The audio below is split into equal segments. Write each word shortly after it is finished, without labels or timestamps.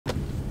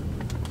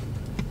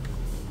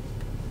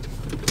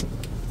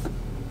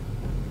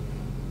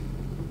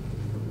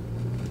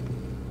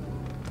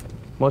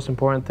Most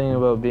important thing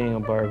about being a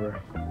barber?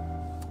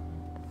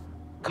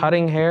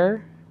 Cutting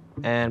hair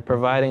and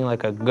providing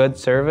like a good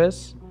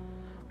service,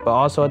 but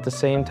also at the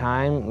same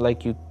time,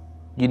 like you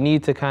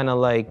need to kind of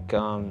like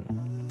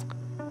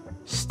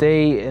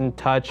stay in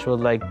touch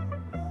with like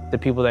the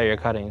people that you're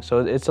cutting. So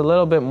it's a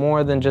little bit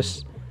more than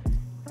just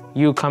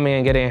you coming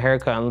and getting a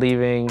haircut and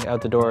leaving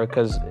out the door,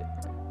 because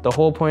the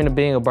whole point of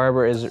being a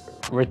barber is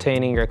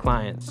retaining your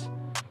clients.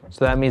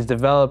 So that means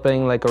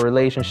developing like a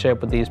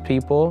relationship with these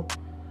people.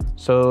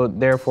 So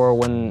therefore,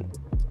 when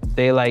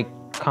they like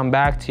come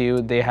back to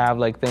you, they have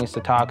like things to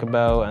talk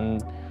about,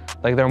 and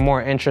like they're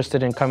more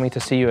interested in coming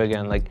to see you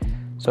again. Like,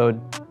 so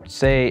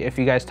say if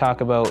you guys talk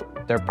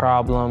about their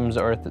problems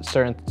or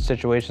certain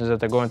situations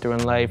that they're going through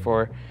in life,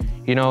 or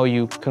you know,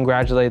 you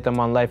congratulate them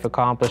on life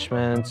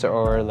accomplishments,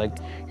 or like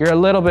you're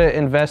a little bit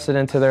invested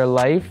into their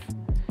life,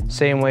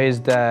 same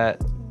ways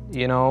that,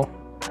 you know,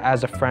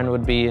 as a friend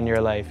would be in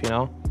your life, you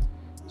know?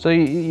 So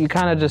you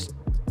kind of just,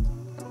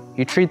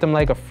 you treat them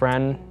like a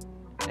friend,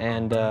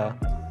 and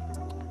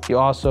you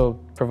also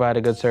provide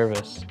a good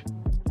service.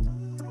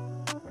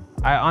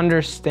 I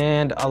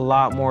understand a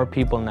lot more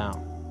people now,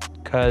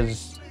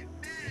 because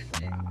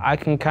I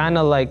can kind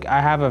of like, I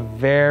have a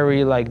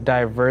very like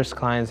diverse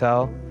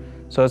clientele.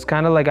 So it's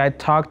kind of like I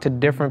talk to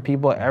different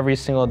people every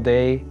single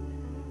day,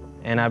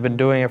 and I've been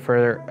doing it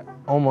for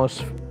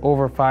almost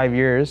over 5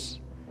 years.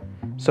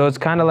 So it's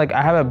kind of like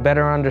I have a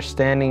better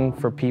understanding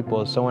for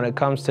people. So when it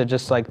comes to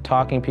just like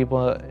talking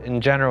people in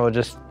general,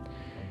 just,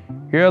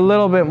 you're a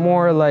little bit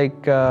more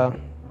like, I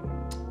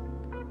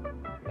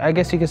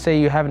guess you could say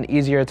you have an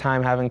easier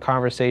time having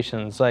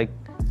conversations. Like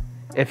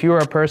if you were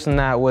a person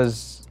that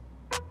was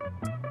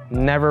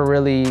never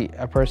really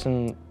a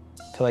person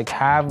to like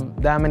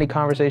have that many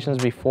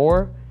conversations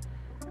before,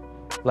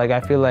 like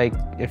I feel like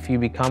if you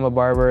become a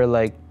barber,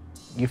 like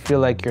you feel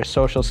like your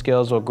social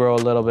skills will grow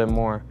a little bit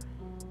more.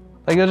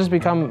 Like you'll just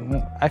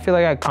become, I feel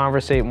like I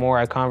conversate more,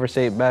 I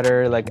conversate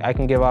better, like I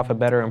can give off a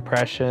better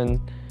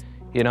impression,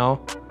 you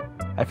know?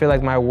 I feel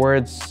like my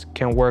words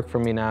can work for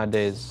me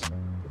nowadays.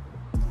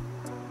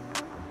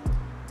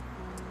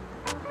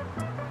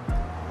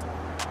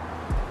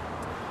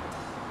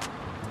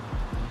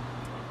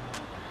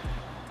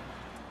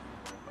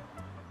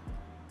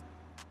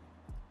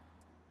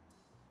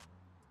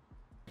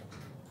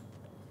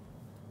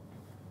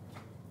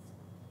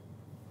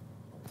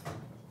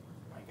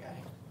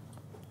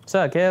 What's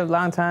up, Kev?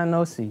 Long time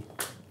no see.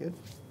 Good.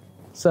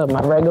 What's up,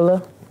 my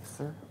regular? Yes,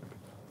 sir.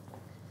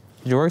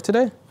 Did you work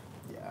today?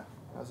 Yeah,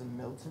 I was in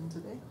Milton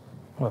today.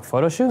 What,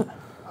 photo shoot?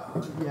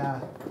 Yeah,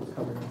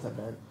 covered in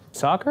event.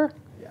 Soccer?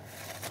 Yeah.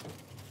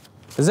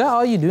 Is that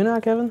all you do now,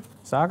 Kevin?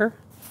 Soccer?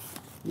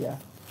 Yeah.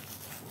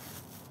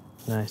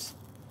 Nice.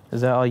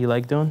 Is that all you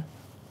like doing?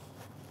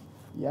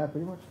 Yeah,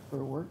 pretty much for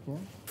work, yeah.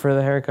 For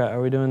the haircut,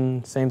 are we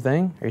doing the same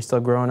thing? Are you still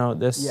growing out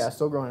this? Yeah,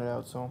 still growing it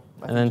out, so.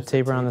 And then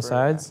taper on the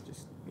sides?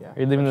 Yeah,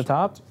 Are you leaving the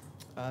top?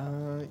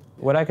 Yeah.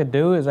 What I could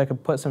do is I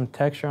could put some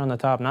texture on the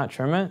top, not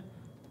trim it,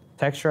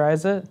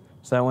 texturize it,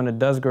 so that when it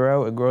does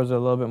grow, it grows with a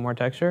little bit more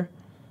texture.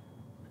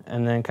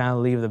 And then kind of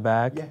leave the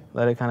back,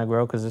 let it kind of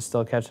grow because it's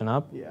still catching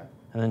up. Yeah.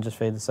 And then just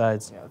fade the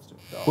sides. Yeah,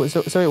 let's do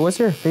it. So what's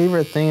your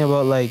favorite thing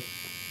about like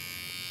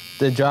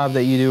the job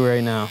that you do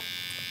right now?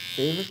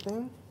 Favorite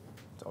thing?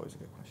 It's always a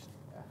good question.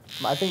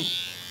 Yeah. I think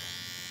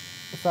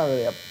it's not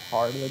really a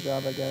part of the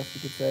job, I guess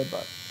you could say,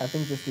 but I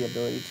think just the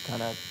ability to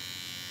kind of,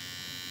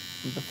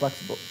 the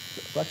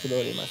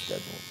flexibility of my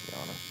schedule, to be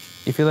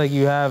honest. You feel like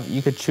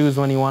you could choose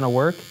when you want to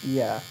work?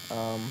 Yeah,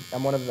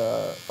 I'm one of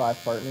the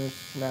 5 partners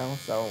now,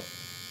 so.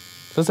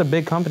 So it's a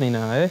big company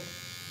now, eh?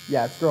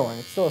 Yeah, it's growing.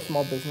 It's still a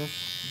small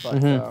business,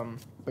 but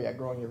yeah,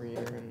 growing every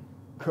year and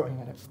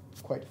growing at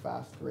a quite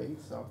fast rate,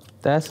 so.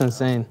 That's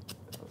insane.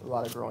 A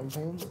lot of growing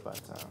pains, but.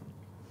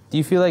 Do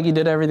you feel like you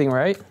did everything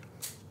right?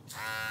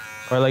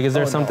 Or like, is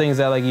there some things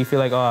that like you feel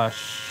like, oh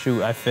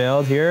shoot, I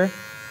failed here?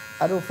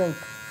 I don't think.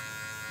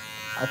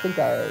 I think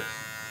I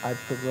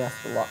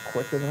progressed a lot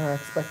quicker than I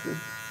expected.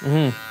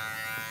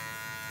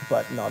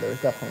 But no, there's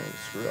definitely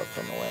screw-ups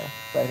on the way.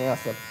 But I think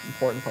that's the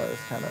important part, is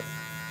kind of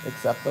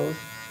accept those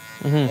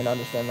and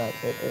understand that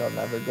it'll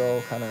never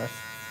go kind of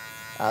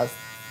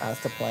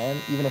as to plan.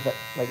 Even if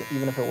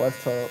it was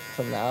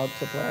till now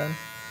to plan,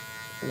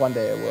 one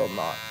day it will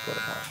not go to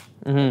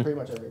plan. Pretty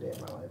much every day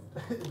of my life,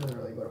 it doesn't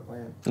really go to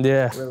plan.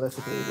 Yeah.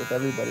 Realistically, with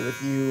everybody,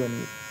 with you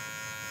and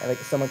like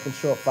someone can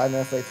show up 5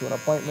 minutes late to an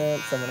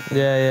appointment. Someone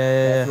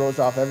can throws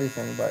off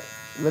everything, but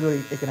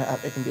literally it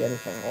can be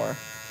anything, or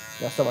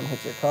you know, someone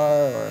hits your car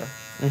or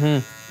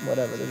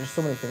whatever. There's just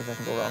so many things that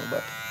can go wrong,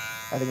 but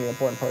I think the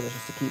important part is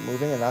just to keep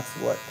moving, and that's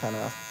what kind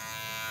of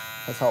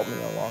has helped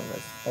me along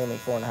this only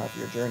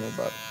 4.5-year journey,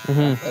 but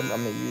I'm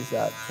going to use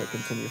that to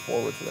continue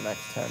forward for the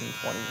next 10,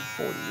 20,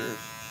 40 years.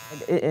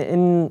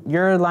 In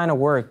your line of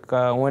work,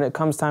 when it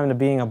comes time to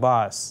being a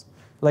boss,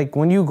 like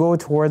when you go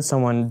towards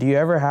someone, do you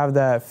ever have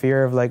that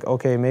fear of like,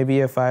 okay,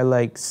 maybe if I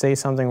like say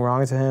something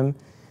wrong to him,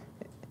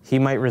 he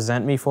might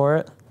resent me for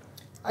it?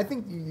 I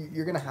think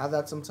you're gonna have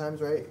that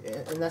sometimes, right?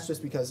 And that's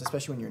just because,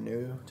 especially when you're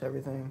new to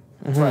everything.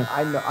 But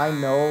I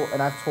know,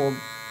 and I've told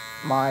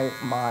my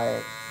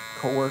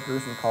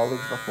coworkers and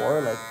colleagues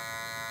before, like,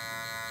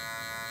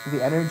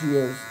 the energy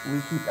is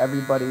we keep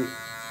everybody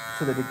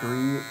to the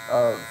degree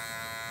of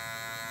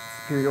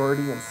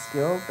superiority and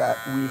skill that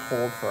we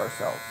hold for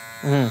ourselves.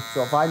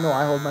 So if I know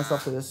I hold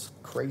myself to this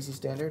crazy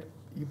standard,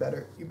 you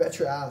bet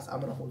your ass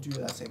I'm gonna hold you to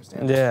that same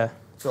standard. Yeah.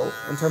 So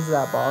in terms of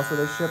that boss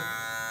relationship,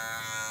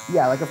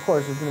 yeah, like, of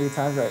course there's gonna be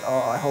times where, like,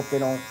 oh, I hope they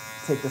don't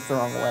take this the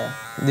wrong way.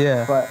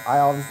 Yeah. But I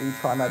obviously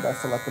try my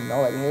best to let them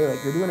know, like, hey,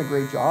 like, you're doing a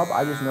great job.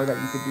 I just know that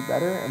you could do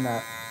better, and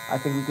that I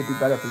think you could do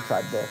better if we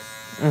tried this.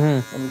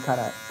 And you kind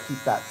of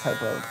keep that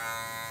type of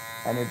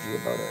energy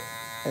about it.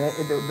 And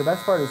the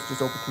best part is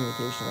just open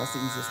communication. That's the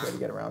easiest way to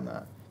get around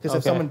that. Because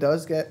if someone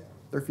does get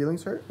their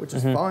feelings hurt, which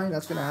is fine,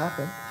 that's gonna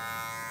happen,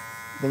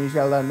 then you just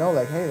gotta let them know,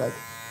 like, hey, like,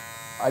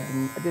 I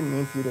didn't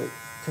mean for you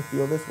to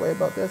feel this way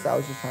about this. I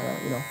was just trying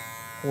to,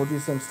 hold you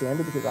the same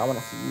standard because I want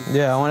to see you.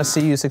 Yeah, I want to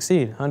see you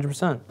succeed,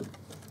 100%.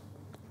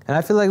 And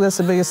I feel like that's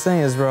the biggest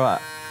thing is, bro,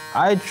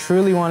 I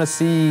truly want to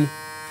see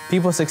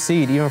people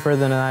succeed even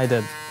further than I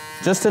did.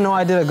 Just to know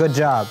I did a good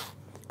job.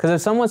 Because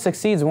if someone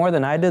succeeds more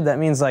than I did, that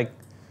means, like,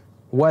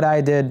 what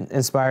I did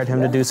inspired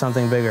him to do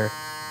something bigger.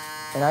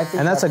 And I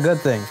think that's a good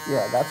thing.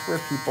 Yeah, that's where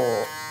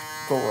people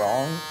go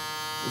wrong,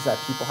 is that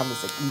people have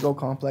this, like, ego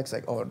complex,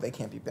 like, oh, they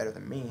can't be better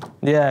than me.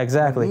 Yeah,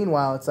 exactly. And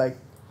meanwhile, it's like,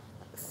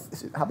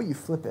 how about you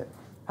flip it?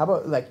 How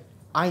about, like,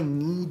 I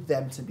need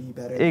them to be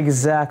better.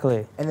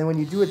 Exactly. And then when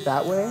you do it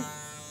that way,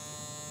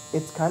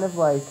 it's kind of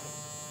like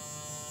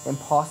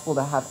impossible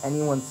to have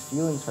anyone's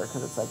feelings hurt,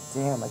 because it's like,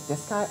 damn, like,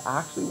 this guy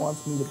actually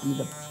wants me to be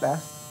the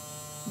best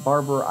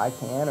barber I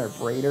can, or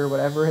braider,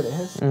 whatever it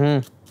is.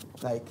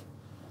 Like,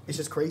 it's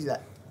just crazy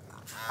that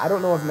I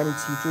don't know of many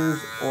teachers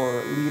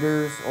or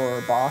leaders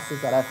or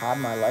bosses that I've had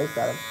in my life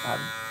that have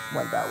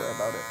went that way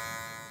about it.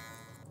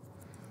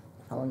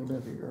 How long you been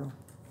with your girl?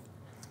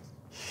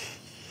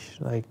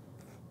 Like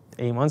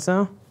 8 months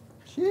now?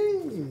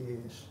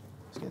 Sheesh.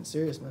 It's getting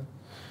serious, man.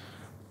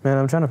 Man,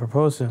 I'm trying to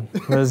propose soon.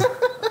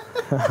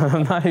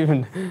 I'm not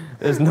even,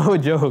 there's no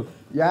joke.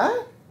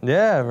 Yeah?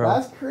 Yeah, bro.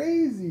 That's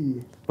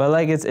crazy. But,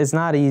 like, it's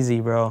not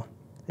easy, bro.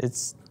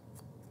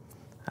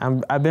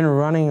 I've been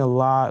running a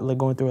lot, like,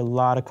 going through a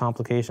lot of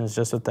complications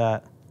just with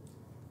that.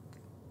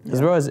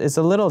 Because, bro, it's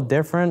a little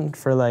different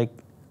for, like,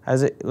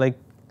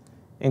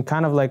 in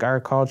kind of, like, our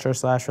culture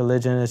 /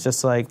 religion. It's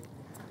just, like,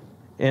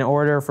 in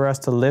order for us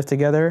to live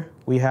together,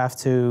 we have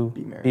to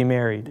be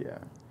married. Yeah.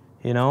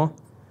 You know?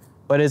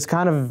 But it's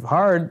kind of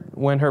hard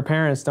when her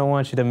parents don't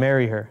want you to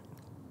marry her.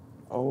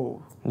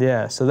 Oh.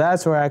 Yeah, so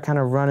that's where I kind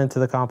of run into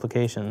the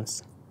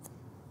complications.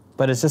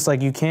 But it's just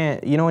like you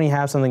can't, when you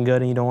have something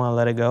good and you don't want to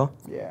let it go?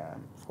 Yeah,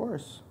 of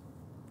course.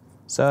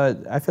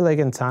 So I feel like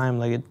in time,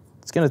 like,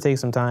 it's going to take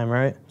some time,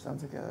 right?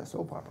 Sounds like a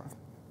soap opera.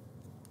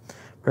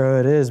 Bro,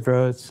 it is,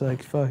 bro. It's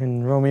like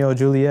fucking Romeo and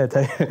Juliet.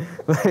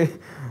 Like,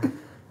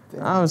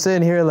 I'm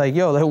sitting here like,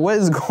 yo, like, what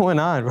is going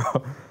on,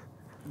 bro?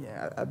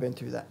 Yeah, I've been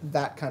through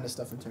that kind of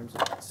stuff in terms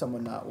of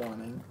someone not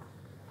wanting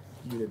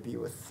you to be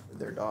with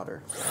their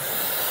daughter.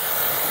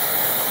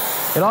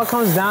 It all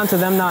comes down to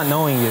them not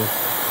knowing you.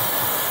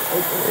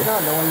 It's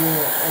not knowing you,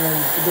 and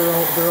then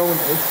their own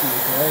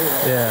issues, right?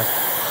 Like, yeah.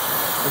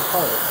 It's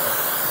hard.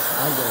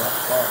 I get that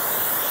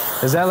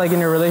far. Is that like in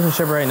your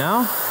relationship right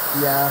now?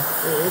 Yeah,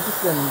 it's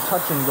just been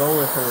touch and go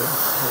with her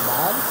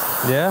dad.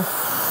 Yeah?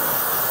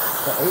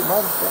 For 8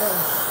 months,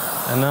 yeah.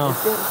 I know.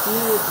 It's getting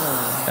serious,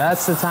 man.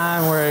 That's the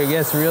time where it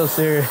gets real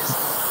serious.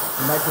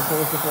 You might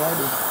propose before I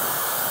do.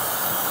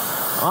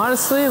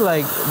 Honestly,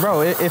 like,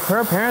 bro, if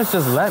her parents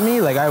just let me,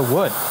 like, I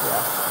would. Yeah.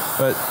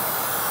 But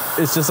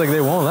it's just like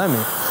they won't let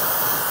me.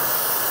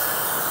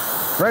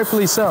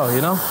 Rightfully so,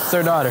 It's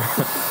their daughter.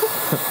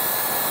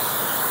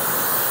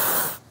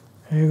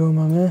 Here you go,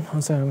 my man.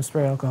 One second, I'm gonna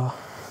spray alcohol.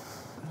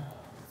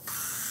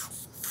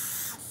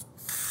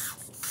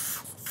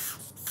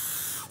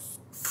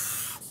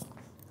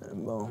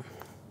 And boom.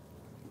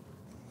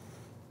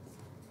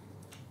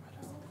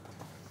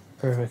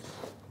 Perfect.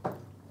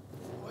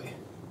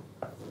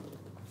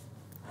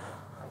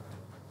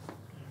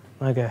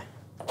 Okay.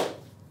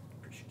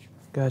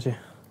 Got you.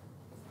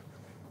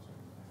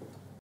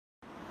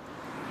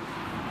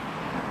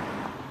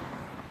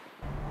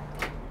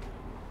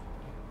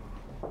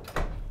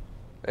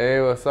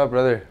 Hey, what's up,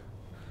 brother?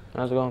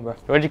 How's it going, bro?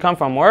 Where'd you come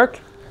from? Work?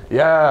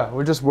 Yeah,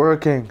 we're just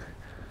working.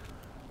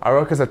 I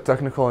work as a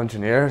technical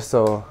engineer,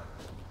 so...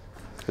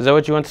 Is that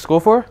what you went to school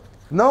for?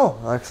 No,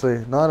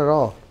 actually, not at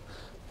all.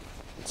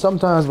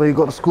 Sometimes when you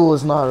go to school,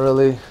 it's not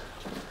really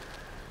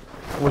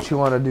what you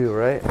want to do,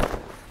 right?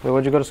 Wait,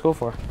 what'd you go to school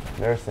for?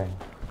 Nursing.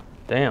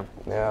 Damn.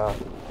 Yeah.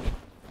 All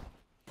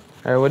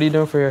right, what are you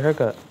doing for your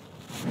haircut?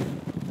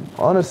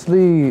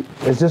 Honestly,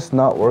 it's just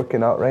not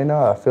working out right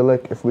now. I feel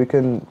like if we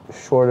can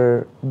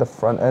shorter the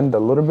front end a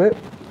little bit.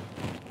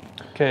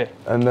 Okay.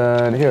 And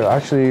then here,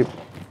 actually,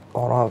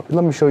 hold on.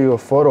 Let me show you a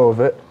photo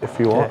of it if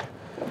you want.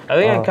 I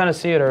think I can kind of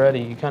see it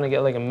already. You kind of get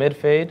like a mid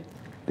fade.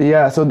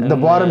 Yeah, so the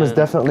bottom is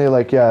definitely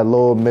like,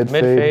 low mid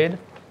fade. Mid fade.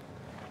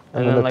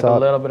 And then like top. a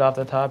little bit off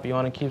the top. You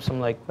want to keep some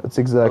like That's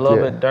exactly a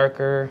little bit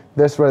darker.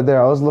 This right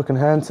there, I was looking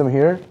handsome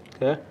here.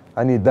 Okay.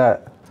 I need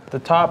that. The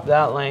top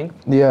that length,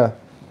 Yeah,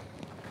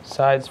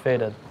 sides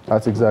faded.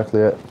 that's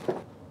exactly it.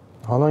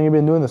 How long you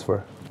been doing this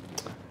for?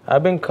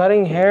 I've been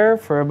cutting hair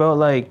for about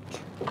like,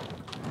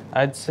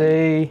 I'd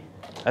say,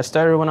 I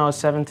started when I was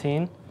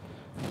 17.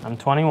 I'm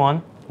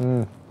 21.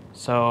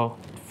 So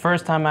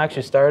first time I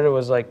actually started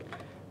was like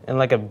in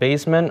like a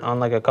basement on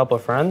like a couple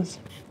of friends.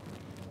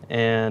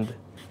 And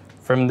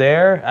from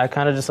there, I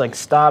kind of just like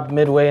stopped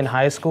midway in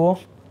high school.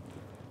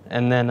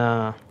 And then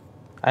I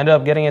ended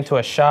up getting into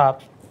a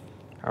shop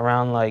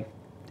around like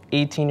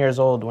 18 years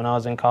old when I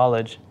was in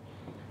college.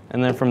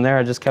 And then from there,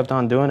 I just kept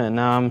on doing it.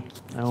 Now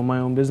I own my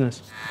own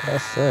business.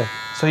 That's sick.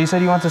 So you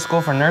said you went to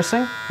school for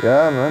nursing?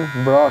 Yeah,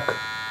 man. Brock.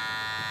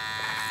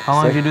 How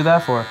long did you do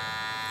that for?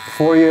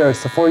 4 years.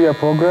 It's a 4-year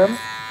program.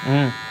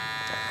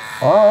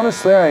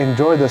 Honestly, I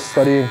enjoy the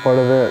studying part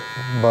of it,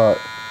 but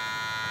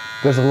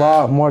there's a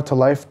lot more to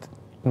life,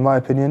 in my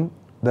opinion,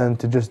 than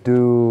to just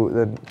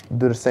do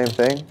the same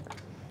thing.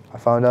 I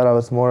found out I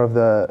was more of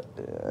the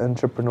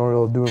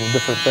entrepreneurial, doing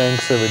different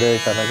things every day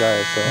kind of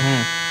guy. So.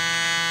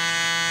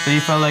 So you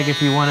felt like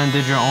if you went and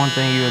did your own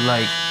thing,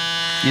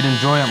 you'd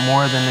enjoy it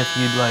more than if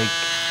you'd like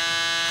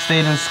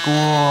stayed in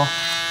school,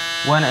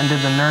 went and did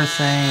the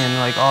nursing and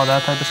like all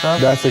that type of stuff?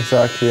 That's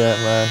exactly it,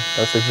 man.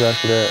 That's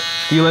exactly it.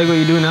 Do you like what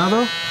you do now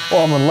though?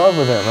 Oh, I'm in love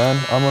with it,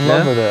 man. I'm in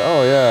love with it.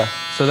 Oh, yeah.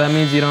 So that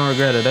means you don't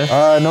regret it,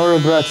 eh? No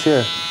regrets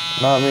here.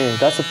 Not me.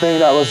 That's the thing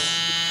that was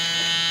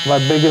my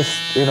biggest,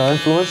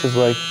 influence is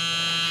like,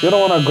 you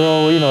don't want to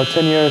grow,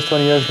 10 years,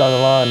 20 years down the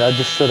line. I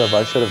should have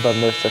done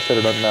this, I should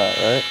have done that,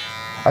 right?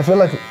 I feel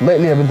like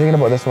lately I've been thinking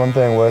about this one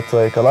thing where it's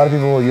like a lot of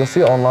people, you'll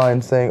see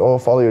online saying, oh,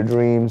 follow your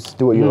dreams,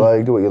 do what you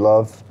like, do what you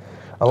love.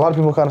 A lot of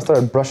people kind of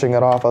started brushing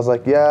it off. I was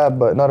like, yeah,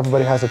 but not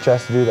everybody has a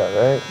chance to do that,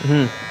 right?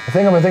 The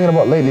thing I've been thinking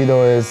about lately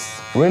though is,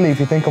 really if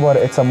you think about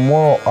it, it's a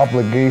moral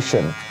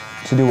obligation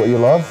to do what you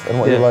love and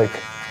what you like.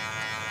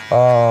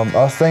 I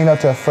was saying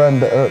that to a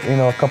friend,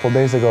 a couple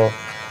days ago.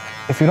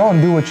 If you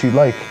don't do what you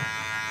like,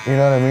 you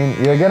know what I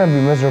mean? You're gonna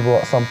be miserable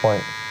at some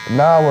point,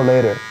 now or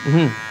later.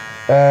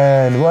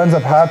 And what ends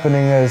up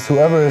happening is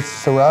whoever is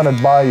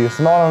surrounded by you,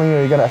 so not only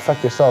are you gonna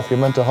affect yourself, your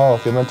mental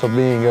health, your mental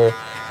being,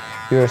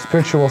 your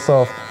spiritual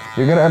self,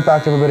 you're gonna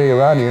impact everybody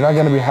around you. You're not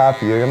gonna be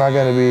happy. You're not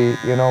gonna be,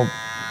 you're not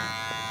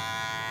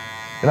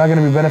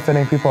gonna be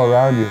benefiting people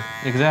around you.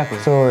 Exactly.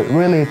 So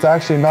really, it's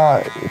actually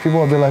not. People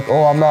will be like,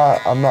 oh, I'm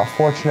not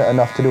fortunate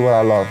enough to do what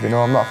I love.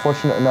 I'm not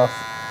fortunate enough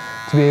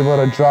to be able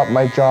to drop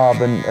my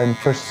job and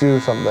pursue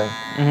something.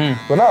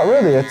 But not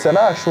really. It's an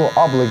actual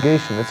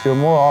obligation. It's your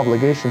moral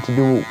obligation to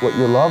do what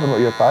you love and what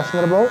you're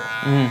passionate about,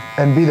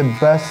 and be the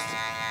best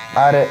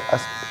at it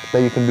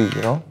that you can be.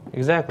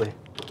 Exactly.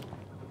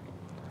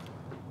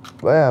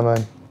 But yeah,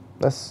 man,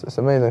 that's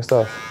amazing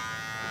stuff.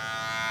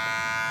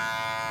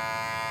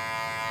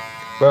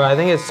 Bro, I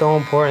think it's so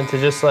important to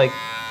just like,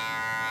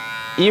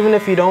 even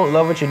if you don't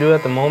love what you do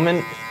at the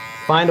moment,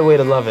 find a way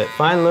to love it.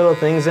 Find little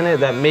things in it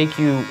that make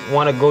you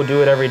want to go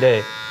do it every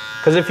day.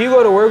 Because if you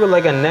go to work with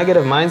like a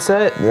negative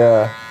mindset,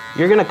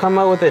 you're going to come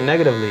out with it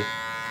negatively.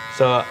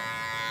 So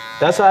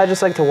that's why I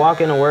just like to walk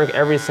into work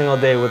every single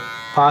day with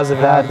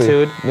positive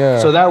attitude.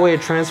 So that way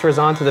it transfers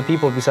on to the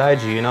people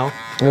beside you, It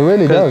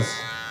really does.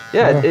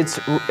 Yeah,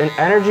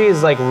 energy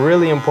is like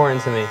really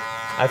important to me.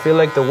 I feel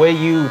like the way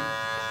you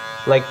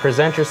like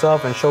present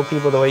yourself and show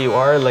people the way you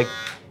are, like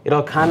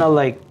it'll kind of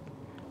like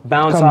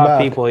bounce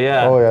off people.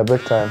 Yeah. Oh yeah,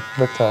 big time,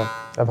 big time.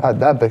 I've had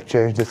that big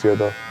change this year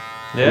though.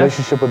 Yeah.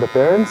 Relationship with the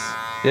parents.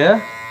 Yeah.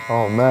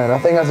 Oh man, I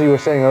think as you were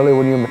saying earlier,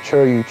 when you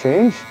mature, you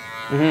change.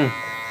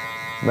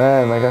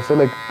 Man, like I feel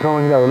like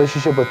growing that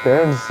relationship with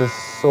parents is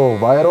so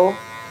vital,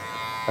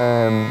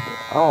 and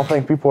I don't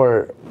think people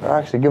are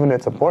actually giving it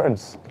its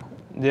importance.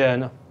 Yeah,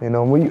 no. I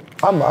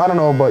don't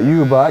know about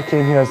you, but I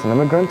came here as an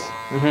immigrant.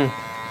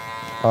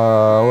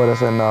 What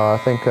is it now? I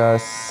think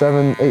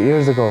 7, 8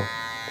 years ago.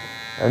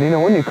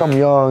 And when you come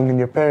young and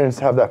your parents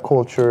have that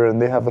culture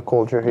and they have the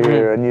culture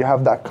here, and you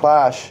have that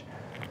clash.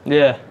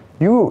 Yeah.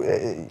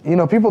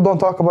 People don't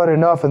talk about it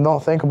enough and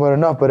don't think about it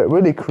enough, but it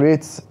really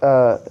creates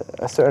a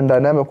certain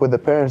dynamic with the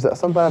parents that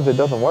sometimes it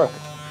doesn't work.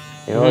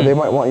 They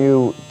might want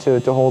you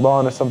to hold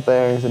on to some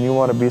things and you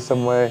want to be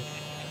some way.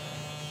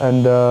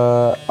 And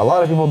a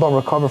lot of people don't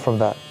recover from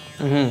that.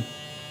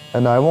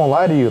 And I won't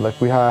lie to you,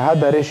 like I had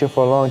that issue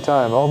for a long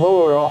time.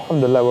 Although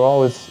alhamdulillah, we're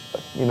always,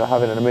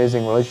 having an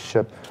amazing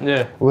relationship.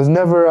 Yeah. It was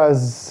never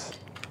as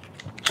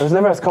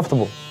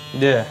comfortable.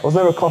 Yeah. It was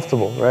never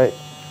comfortable, right?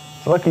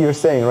 So like you're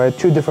saying, right?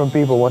 Two different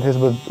people,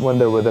 when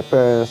they're with their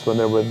parents, when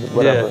they're with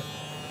whatever.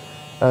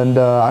 Yeah. And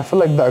I feel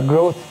like that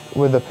growth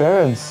with the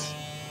parents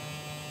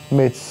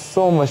made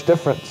so much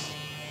difference.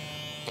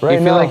 Right,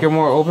 you feel like you're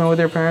more open with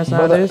your parents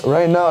nowadays?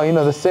 Right now,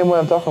 the same way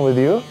I'm talking with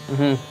you,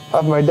 I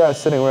have my dad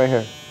sitting right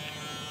here.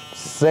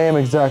 Same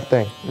exact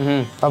thing.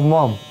 I have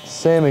mom,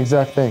 same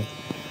exact thing.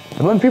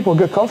 And when people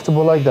get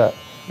comfortable like that,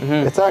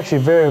 it's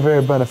actually very,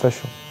 very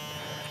beneficial.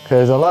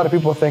 Because a lot of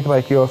people think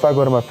like, if I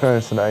go to my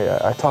parents and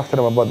I talk to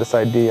them about this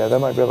idea, they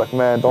might be like,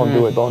 man, don't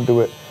do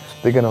it.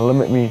 They're gonna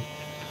limit me.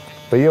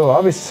 But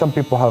obviously some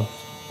people have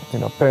you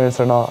know, parents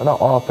are not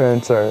all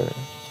parents are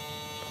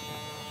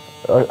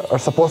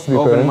supposed to be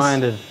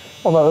open-minded.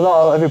 parents. Well,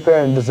 not every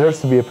parent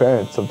deserves to be a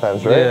parent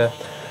sometimes, right? Yeah.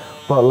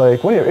 But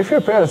like, if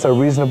your parents are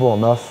reasonable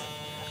enough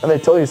and they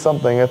tell you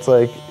something, it's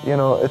like, you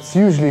know, it's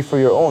usually for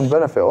your own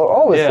benefit, or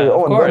always for your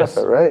own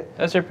benefit, right?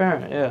 That's your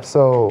parent, yeah.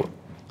 So,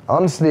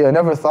 honestly, I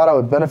never thought I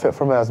would benefit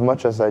from it as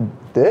much as I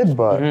did,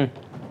 but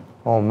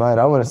oh man,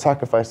 I wouldn't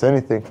sacrifice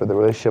anything for the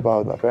relationship I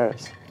have with my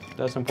parents.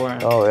 That's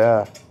important. Oh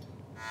yeah.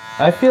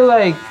 I feel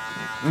like,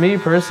 me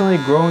personally,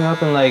 growing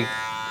up in like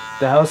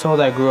the household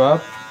I grew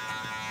up,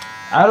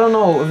 I don't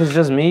know if it's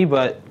just me,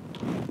 but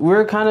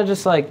we're kind of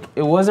just like,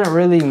 it wasn't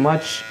really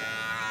much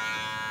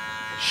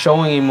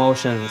showing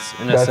emotions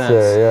in a sense.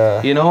 It,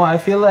 yeah. You know, I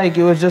feel like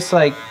it was just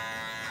like,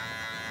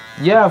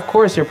 yeah, of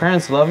course your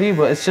parents love you,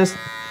 but it's just,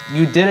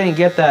 you didn't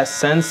get that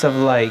sense of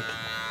like,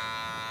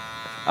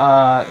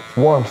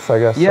 warmth, I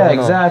guess. Yeah,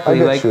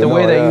 exactly. Like the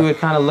way that you you would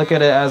kind of look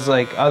at it as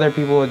like other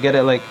people would get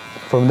it like,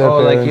 from their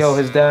parents. Like, yo,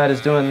 his dad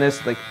is doing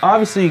this. Like,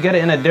 obviously you get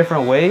it in a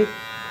different way,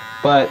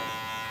 but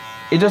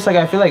it just like,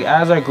 I feel like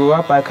as I grew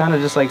up, I kind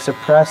of just like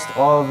suppressed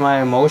all of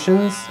my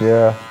emotions.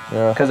 Yeah,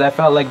 yeah. Because I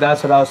felt like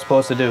that's what I was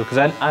supposed to do. Because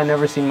I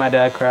never seen my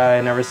dad cry.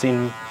 I never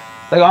seen,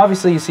 like,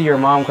 obviously you see your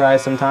mom cry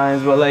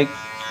sometimes, but like,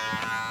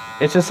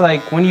 it's just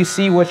like when you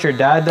see what your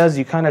dad does,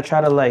 you kind of try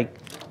to like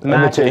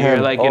match it. You're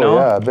like, you know?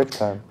 Yeah, big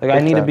time. Like, I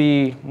need to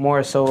be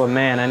more so a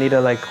man. I need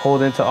to like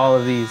hold into all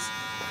of these.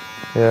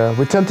 Yeah,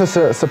 we tend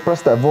to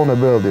suppress that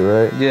vulnerability,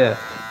 right? Yeah.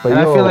 But and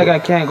I feel like I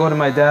can't go to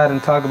my dad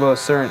and talk about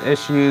certain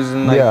issues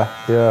and like,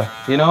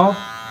 you know?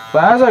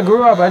 But as I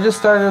grew up, I just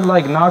started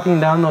like knocking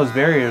down those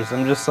barriers.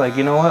 I'm just like,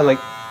 you know what? Like,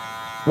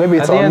 maybe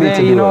it's on me to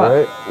do it,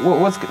 right?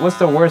 What's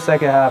the worst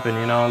that could happen,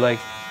 you know? Like,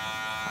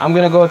 I'm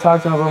gonna go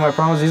talk to him about my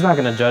problems. He's not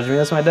gonna judge me.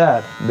 That's my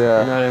dad. Yeah.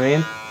 You know what I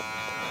mean?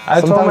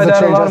 I told my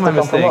dad a lot of my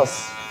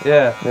mistakes.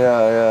 Yeah.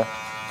 Yeah, yeah.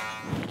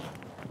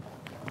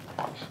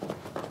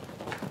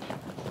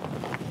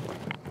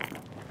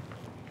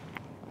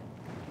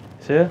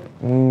 See ya?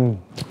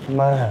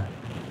 Man.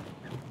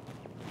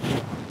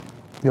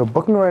 Yo,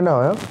 book me right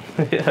now, yeah?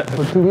 Yeah.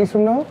 For 2 weeks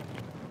from now?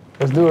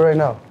 Let's do it right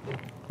now.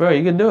 Bro,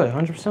 you can do it,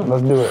 100%.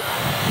 Let's do it.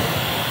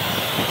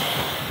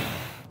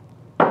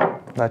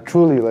 Nah,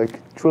 truly,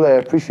 I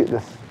appreciate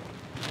this.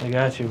 I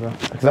got you, bro.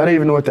 Because I don't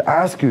even know what to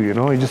ask you, you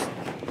know? You just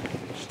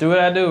do what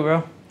I do,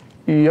 bro.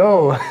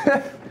 Yo.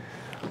 A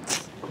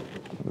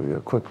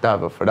quick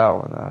dab for that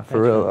one.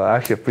 For real, I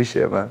actually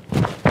appreciate it, man.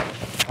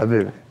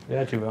 Habibi.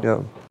 Got you, bro.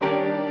 Yo.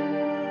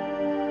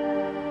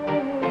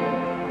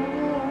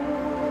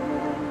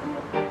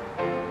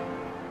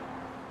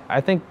 I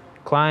think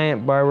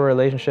client-barber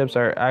relationships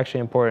are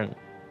actually important.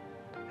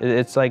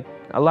 It's like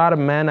a lot of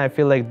men, I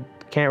feel like,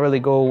 can't really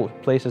go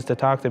places to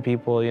talk to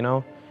people, you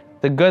know?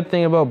 The good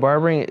thing about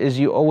barbering is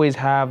you always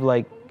have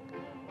like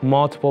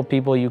multiple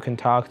people you can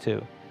talk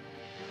to.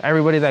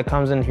 Everybody that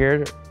comes in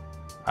here,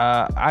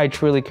 I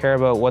truly care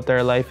about what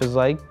their life is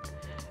like,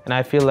 and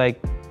I feel like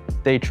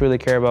they truly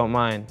care about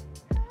mine.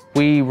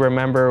 We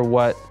remember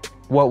what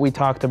we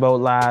talked about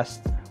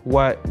last,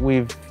 what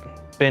we've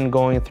been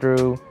going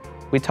through.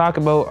 We talk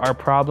about our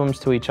problems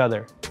to each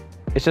other.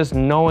 It's just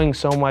knowing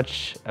so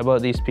much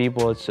about these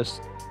people,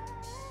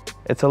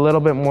 it's a little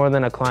bit more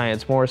than a client,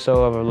 it's more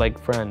so of a like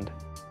friend.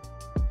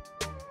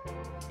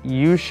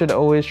 You should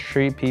always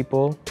treat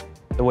people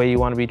the way you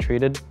want to be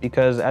treated,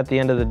 because at the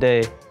end of the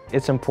day,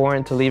 it's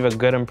important to leave a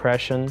good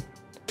impression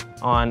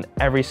on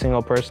every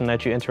single person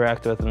that you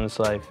interact with in this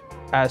life.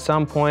 At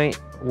some point,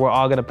 we're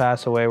all gonna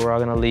pass away, we're all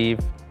gonna leave.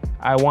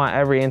 I want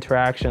every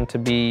interaction to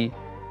be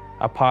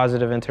a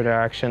positive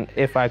interaction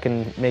if I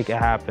can make it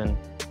happen,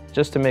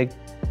 just to make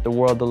the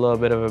world a little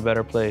bit of a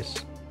better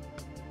place.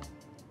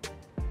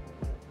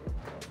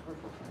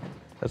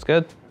 That's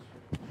good?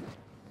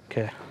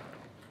 Okay.